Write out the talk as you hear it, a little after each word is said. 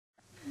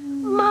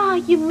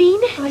you mean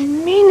it? I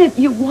mean it.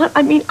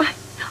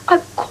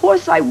 Of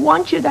course I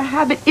want you to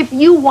have it. If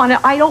you want it,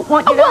 I don't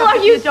want you to have it.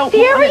 Well, are you don't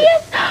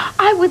serious?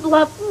 I would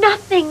love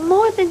nothing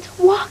more than to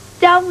walk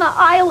down the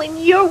aisle in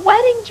your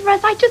wedding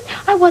dress.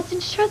 I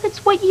wasn't sure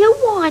that's what you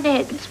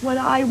wanted. It's what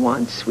I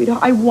want,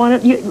 sweetheart. I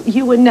want it.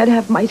 You and Ned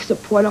have my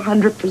support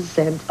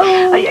 100%.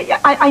 Oh.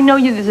 I know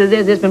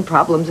there's been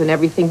problems and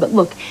everything, but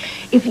look,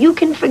 if you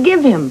can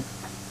forgive him,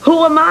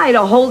 who am I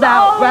to hold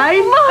out,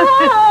 right?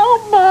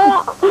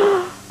 Ma.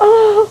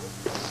 Oh.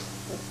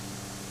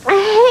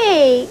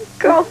 Hey,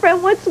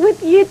 girlfriend, what's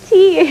with your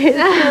tears?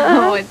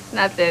 Oh, it's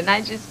nothing.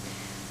 I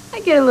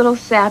get a little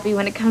sappy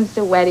when it comes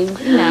to weddings,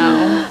 you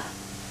know.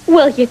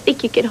 Well, you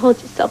think you could hold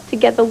yourself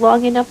together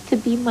long enough to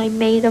be my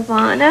maid of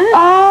honor?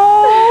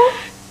 Oh.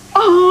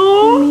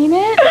 You mean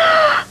it?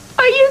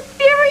 Are you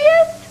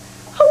serious?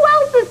 Who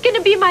else is going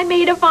to be my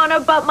maid of honor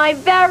but my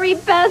very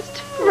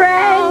best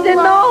friend in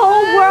the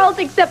whole world,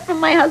 except for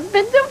my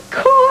husband, of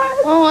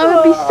course? Oh, I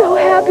would be so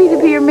happy to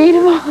be your maid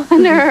of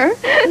honor.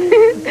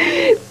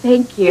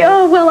 Thank you.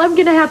 Oh, well, I'm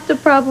going to have to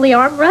probably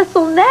arm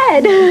wrestle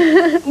Ned.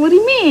 What do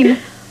you mean?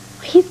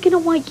 He's going to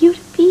want you to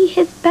be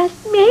his best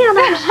man,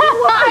 I'm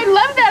sure. I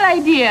love that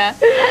idea.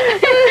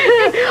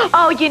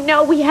 Oh, you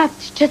know, we have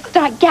to just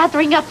start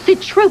gathering up the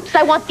troops.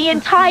 I want the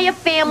entire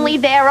family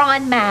there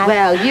en masse.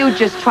 Well, you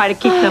just try to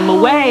keep them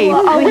away.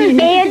 Oh,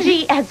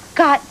 Angie has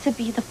got to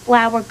be the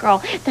flower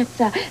girl.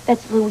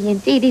 That's Louie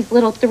and Dee Dee's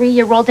little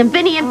 3-year-old. And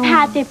Vinny and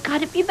Pat, they've got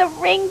to be the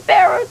ring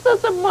bearers.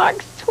 Those are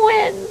Mark's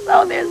twins.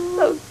 Oh, they're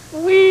so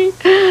sweet.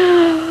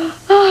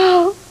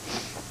 Oh.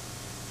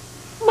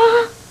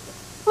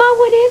 Ma,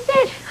 what is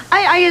it?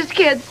 I just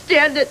can't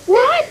stand it.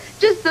 What?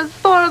 Just the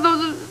thought of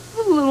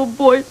those little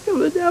boys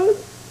coming down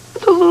with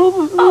the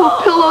little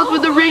pillows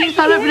with the rings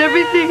on it and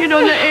everything. You know,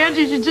 and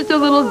Angie, she's just a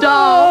little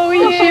doll. Oh,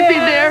 yeah. Will she be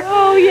there?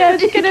 Oh, yeah,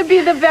 it's going to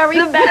be the very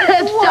best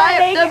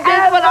wedding the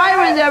best one I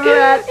was ever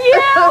at.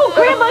 Yeah, oh,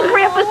 Grandma and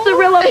Grandpa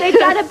Cirillo, they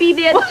got to be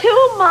there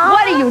too, Mom.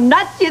 What are you,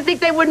 nuts? You think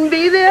they wouldn't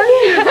be there?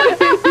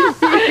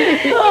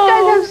 You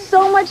guys have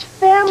so much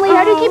family.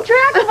 How do you keep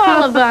track of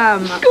all of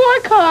them?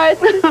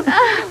 Scorecards.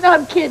 No,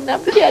 I'm kidding.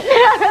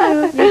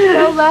 You're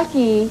so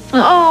lucky.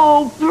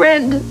 Oh,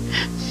 Brenda,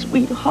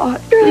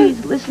 sweetheart,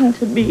 please listen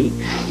to me.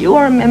 You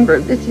are a member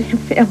of this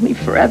family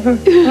forever,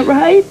 all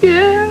right?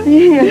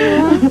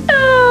 Yeah.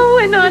 Oh,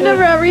 and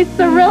honorary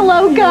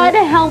Cirillo, God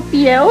help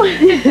you.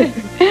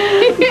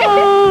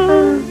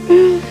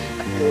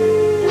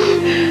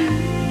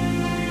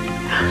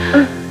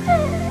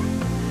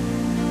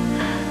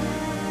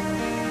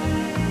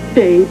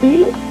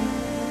 Baby?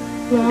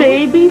 Yeah.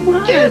 Baby,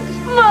 what?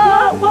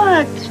 Ma,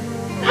 What?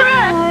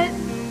 Fred.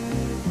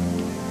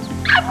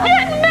 I'm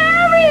getting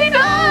married.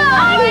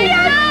 I'm getting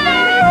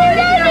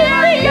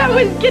married. I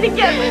was going to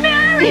get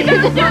married.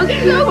 I'm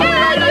so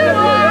glad.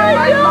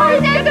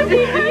 It's going to be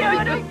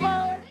beautiful.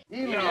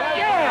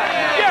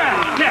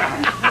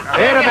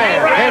 Hit him,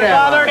 hit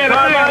him.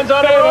 Carmine's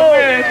on a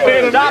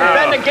roll. Stop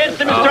betting against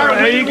him and start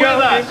winning with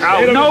us.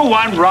 No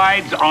one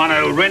rides on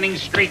a winning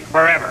streak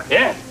forever.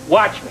 Yeah,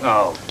 watch me.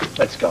 Oh,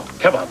 Let's go.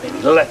 Come on, baby.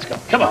 Let's go.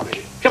 Come on,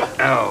 baby. Come on.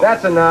 oh.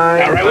 That's a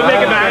 9. All right, we'll make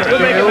it nice. We'll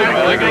make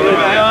it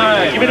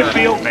nice. Give it a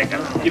feel. Make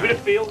it. Give it a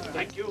feel.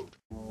 Thank you.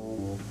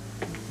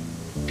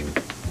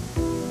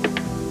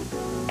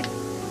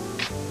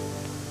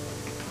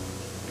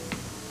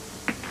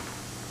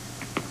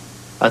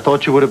 I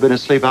thought you would have been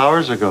asleep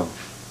hours ago.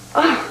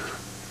 Oh,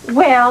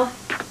 well,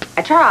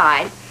 I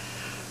tried.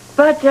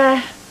 But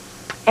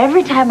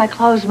every time I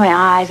closed my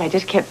eyes, I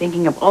just kept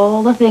thinking of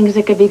all the things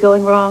that could be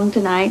going wrong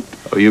tonight.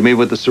 Oh, you mean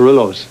with the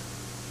Cirillos?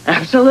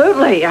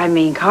 Absolutely. I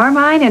mean,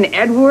 Carmine and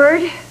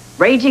Edward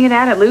raging it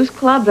out at loose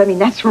clubs. I mean,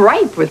 that's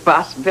ripe with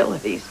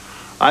possibilities.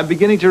 I'm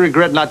beginning to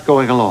regret not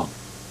going along.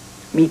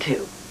 Me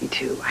too. Me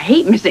too. I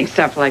hate missing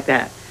stuff like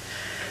that.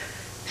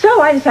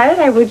 So I decided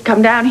I would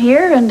come down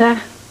here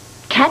and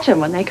catch them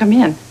when they come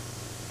in.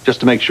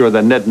 Just to make sure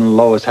that Ned and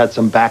Lois had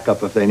some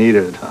backup if they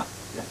needed it, huh?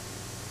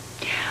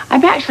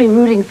 I'm actually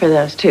rooting for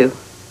those two.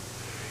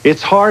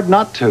 It's hard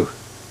not to.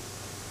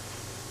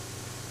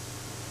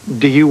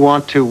 Do you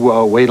want to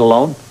wait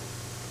alone?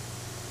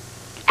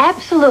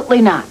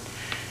 Absolutely not.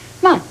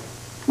 Come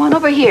on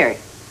over here.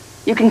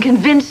 You can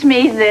convince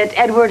me that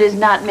Edward is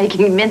not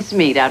making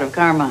mincemeat out of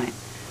Carmine.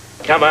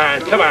 Come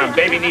on.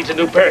 Baby needs a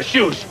new pair of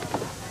shoes.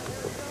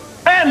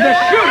 And the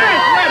shooter!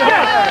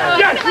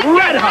 Yes,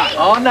 red hot.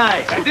 Oh,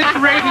 nice. At this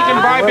rate, he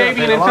can buy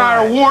baby an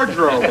entire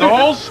wardrobe, the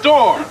whole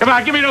store. Come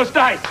on, give me those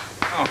dice.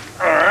 Oh,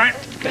 all right.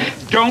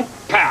 Don't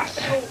pass.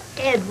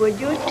 Edward,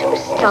 you're too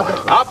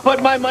stubborn. I'll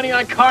put my money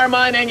on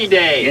Carmine any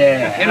day.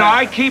 Yeah. You know,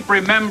 I keep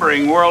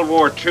remembering World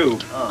War II.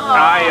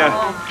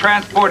 I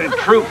transported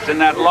troops in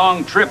that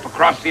long trip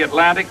across the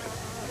Atlantic.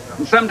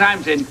 And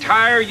sometimes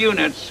entire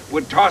units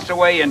would toss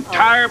away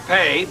entire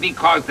pay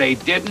because they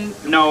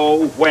didn't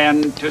know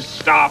when to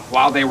stop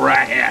while they were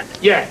ahead.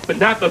 Yeah, but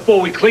not before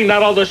we cleaned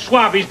out all the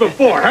swabbies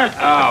before, huh?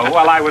 Oh,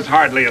 well, I was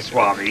hardly a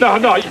swabby.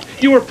 No,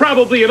 you were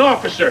probably an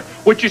officer,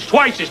 which is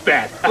twice as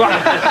bad.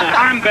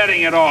 I'm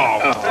betting it all.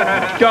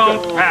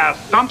 Don't pass.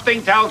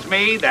 Something tells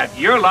me that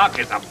your luck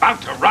is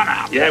about to run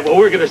out. Yeah, well,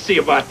 we're going to see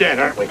about that,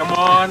 aren't we? Come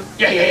on.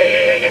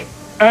 Yeah.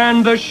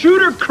 And the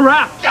shooter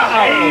crapped.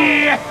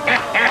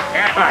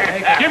 All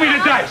right, give me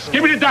the dice.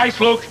 Give me the dice,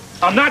 Luke.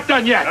 I'm not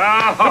done yet.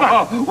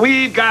 Oh,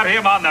 we've got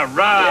him on the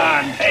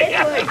run.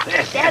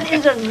 That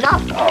is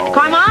enough.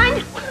 Come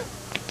on.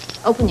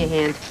 Open your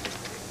hand.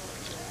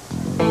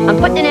 I'm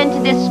putting an end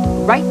to this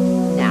right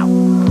now.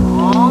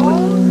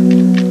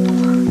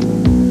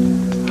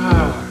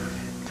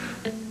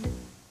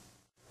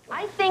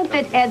 I think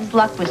that Ed's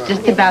luck was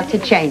just about to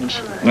change.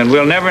 And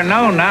we'll never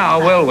know now,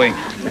 will we?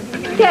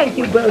 Thank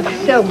you both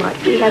so much.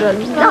 We had a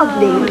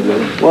lovely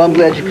evening. Well, I'm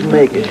glad you can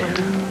make it.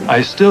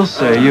 I still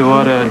say you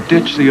ought to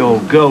ditch the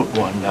old goat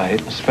one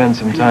night and spend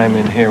some time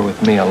in here with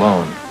me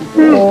alone.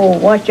 Oh,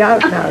 watch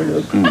out now,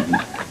 Luke.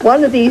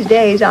 One of these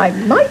days, I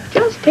might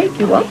just take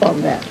you up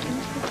on that.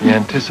 The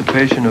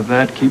anticipation of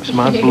that keeps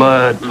my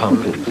blood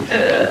pumping.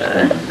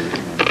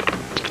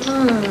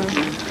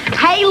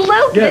 Hey,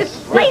 Luke, Yes.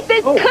 this place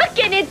is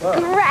cooking. It's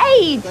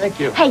great. Thank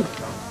you. Hey,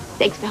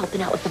 thanks for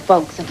helping out with the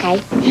folks,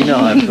 okay? You know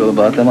how I feel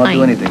about them. I'll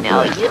do anything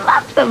No, for you. you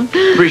love them.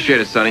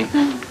 Appreciate it, Sonny.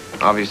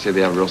 Obviously,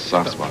 they have a real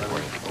soft spot for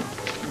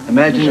you.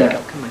 Imagine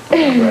that.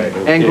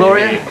 And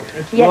Gloria?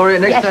 Gloria,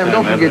 next time,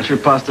 don't forget your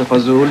pasta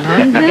fazool,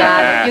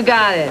 huh? You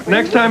got it.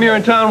 Next time you're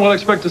in town, we'll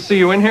expect to see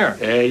you in here.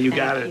 Hey, you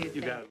got it.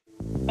 You got it.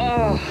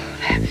 Oh,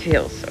 that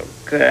feels so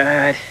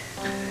good.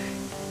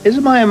 Is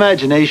it my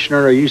imagination,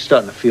 or are you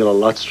starting to feel a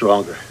lot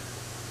stronger?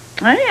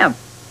 I am.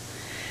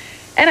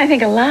 And I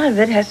think a lot of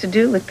it has to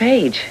do with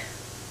Paige.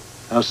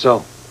 How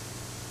so?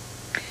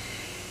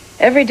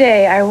 Every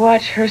day I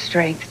watch her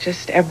strength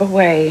just ebb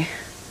away.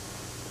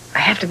 I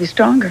have to be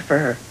stronger for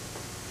her.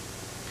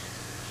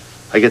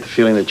 I get the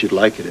feeling that you'd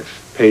like it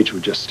if Paige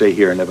would just stay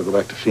here and never go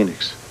back to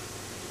Phoenix.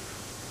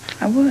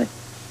 I would.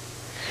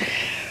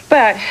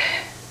 But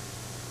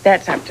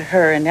that's up to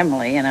her and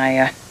Emily, and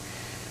I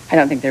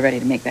don't think they're ready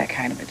to make that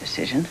kind of a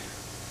decision.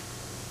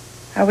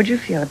 How would you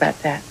feel about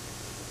that?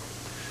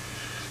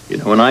 You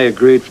know, when I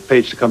agreed for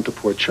Paige to come to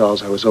Port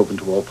Charles, I was open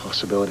to all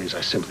possibilities.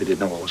 I simply didn't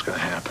know what was going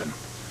to happen.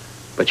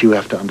 But you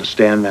have to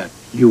understand that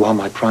you are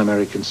my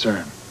primary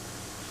concern.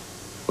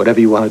 Whatever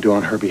you want to do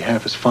on her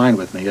behalf is fine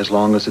with me, as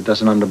long as it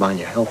doesn't undermine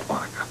your health,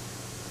 Monica.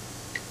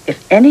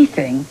 If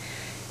anything,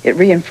 it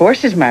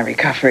reinforces my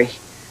recovery.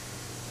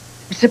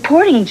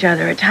 Supporting each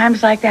other at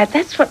times like that,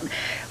 that's what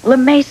La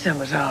Mesa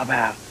was all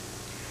about.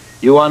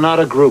 You are not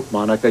a group,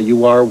 Monica.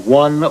 You are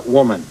one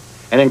woman.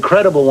 An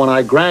incredible one,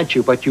 I grant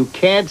you, but you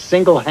can't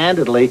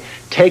single-handedly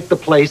take the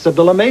place of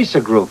the La Mesa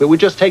group. It would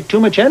just take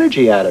too much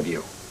energy out of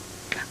you.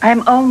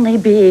 I'm only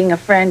being a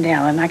friend,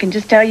 Alan. I can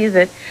just tell you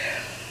that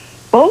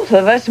both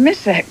of us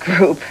miss that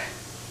group.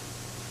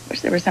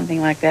 Wish there was something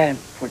like that in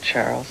Port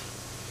Charles.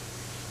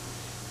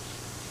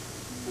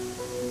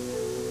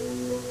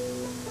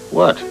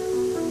 What?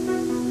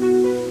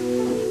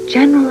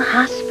 General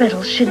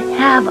Hospital should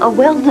have a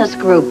wellness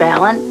group,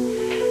 Alan.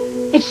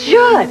 It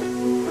should.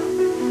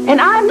 And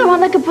I'm the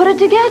one that could put it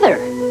together.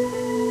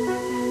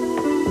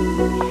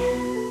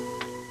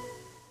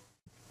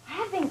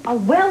 Having a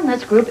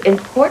wellness group in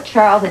Port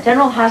Charles at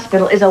General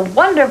Hospital is a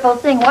wonderful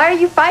thing. Why are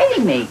you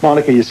fighting me?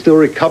 Monica, you're still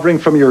recovering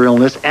from your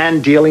illness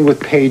and dealing with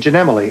Paige and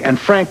Emily. And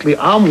frankly,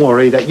 I'm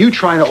worried that you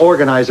trying to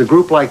organize a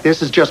group like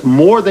this is just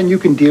more than you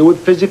can deal with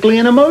physically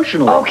and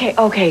emotionally.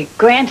 Okay,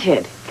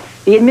 granted.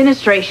 The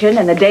administration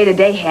and the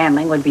day-to-day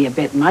handling would be a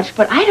bit much,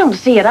 but I don't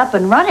see it up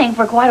and running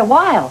for quite a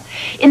while.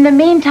 In the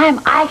meantime,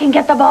 I can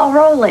get the ball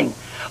rolling.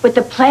 With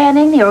the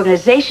planning, the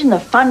organization, the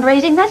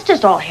fundraising, that's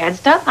just all head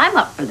stuff. I'm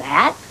up for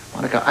that.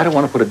 Monica, I don't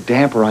want to put a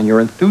damper on your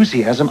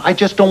enthusiasm. I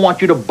just don't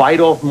want you to bite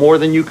off more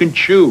than you can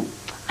chew.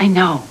 I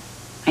know.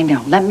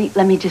 Let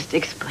me just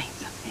explain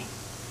something.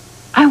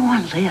 I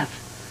want to live.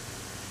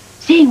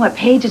 Seeing what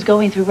Paige is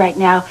going through right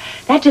now,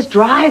 that just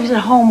drives it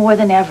home more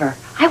than ever.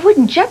 I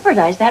wouldn't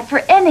jeopardize that for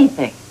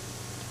anything.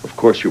 Of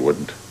course you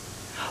wouldn't.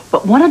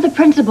 But one of the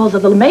principles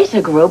of the La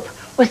Mesa group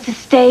was to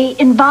stay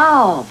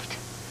involved.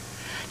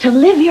 To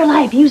live your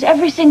life, use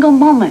every single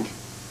moment.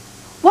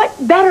 What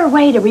better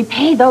way to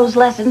repay those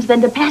lessons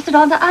than to pass it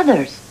on to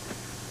others?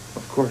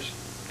 Of course.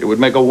 It would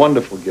make a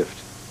wonderful gift.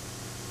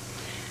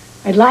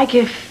 I'd like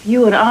if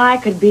you and I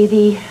could be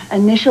the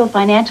initial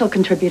financial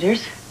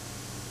contributors.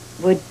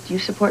 Would you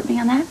support me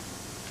on that?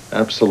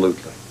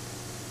 Absolutely.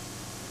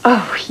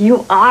 Oh,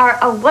 you are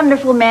a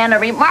wonderful man, a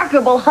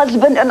remarkable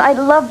husband, and I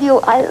love you.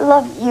 I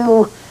love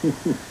you.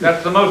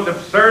 That's the most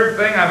absurd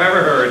thing I've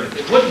ever heard.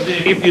 It wouldn't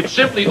be if you'd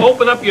simply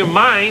open up your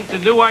mind to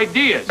new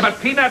ideas. But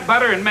peanut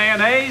butter and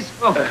mayonnaise?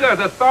 Oh, good.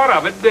 The thought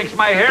of it makes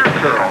my hair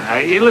curl.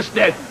 Hey, listen,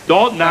 Ed,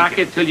 don't knock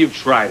it till you've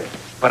tried it.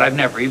 but I've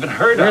never even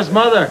heard Where's of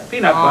Mother?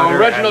 peanut butter.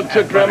 Reginald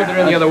took Grandma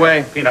in the other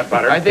way. Peanut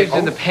butter. I think she's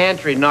in the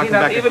pantry knocking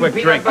back a even quick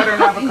peanut drink. butter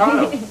and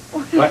avocado.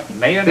 What,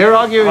 mayonnaise? They're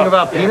arguing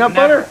about peanut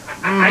butter?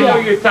 I know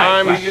you're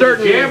type. I'm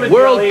certain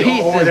world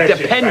peace is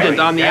dependent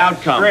on the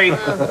outcome. Great.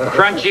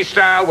 Crunchy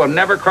style will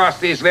never cross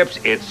these lips.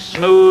 It's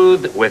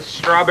smooth with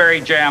strawberry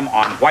jam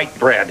on white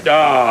bread.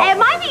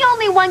 Am I the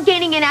only one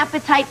gaining an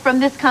appetite from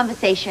this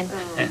conversation?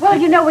 Well,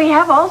 you know, we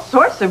have all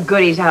sorts of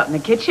goodies out in the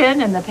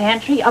kitchen and the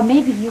pantry. Or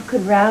maybe you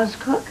could rouse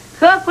cook.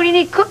 Cook? What do you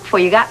need cook for?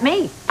 You got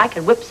me. I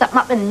could whip something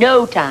up in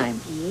no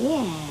time.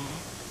 Yeah.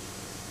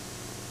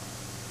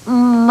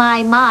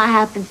 My ma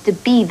happens to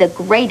be the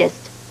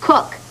greatest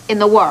cook in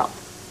the world.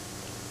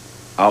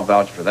 I'll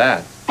vouch for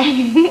that.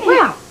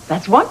 Well,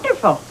 that's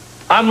wonderful.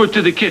 Onward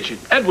to the kitchen.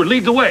 Edward,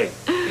 lead the way,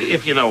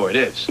 if you know where it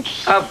is.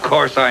 Of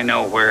course I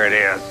know where it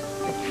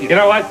is. You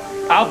know what?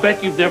 I'll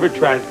bet you've never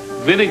tried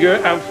vinegar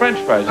and French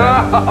fries.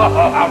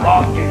 How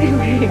wrong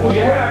can you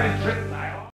be?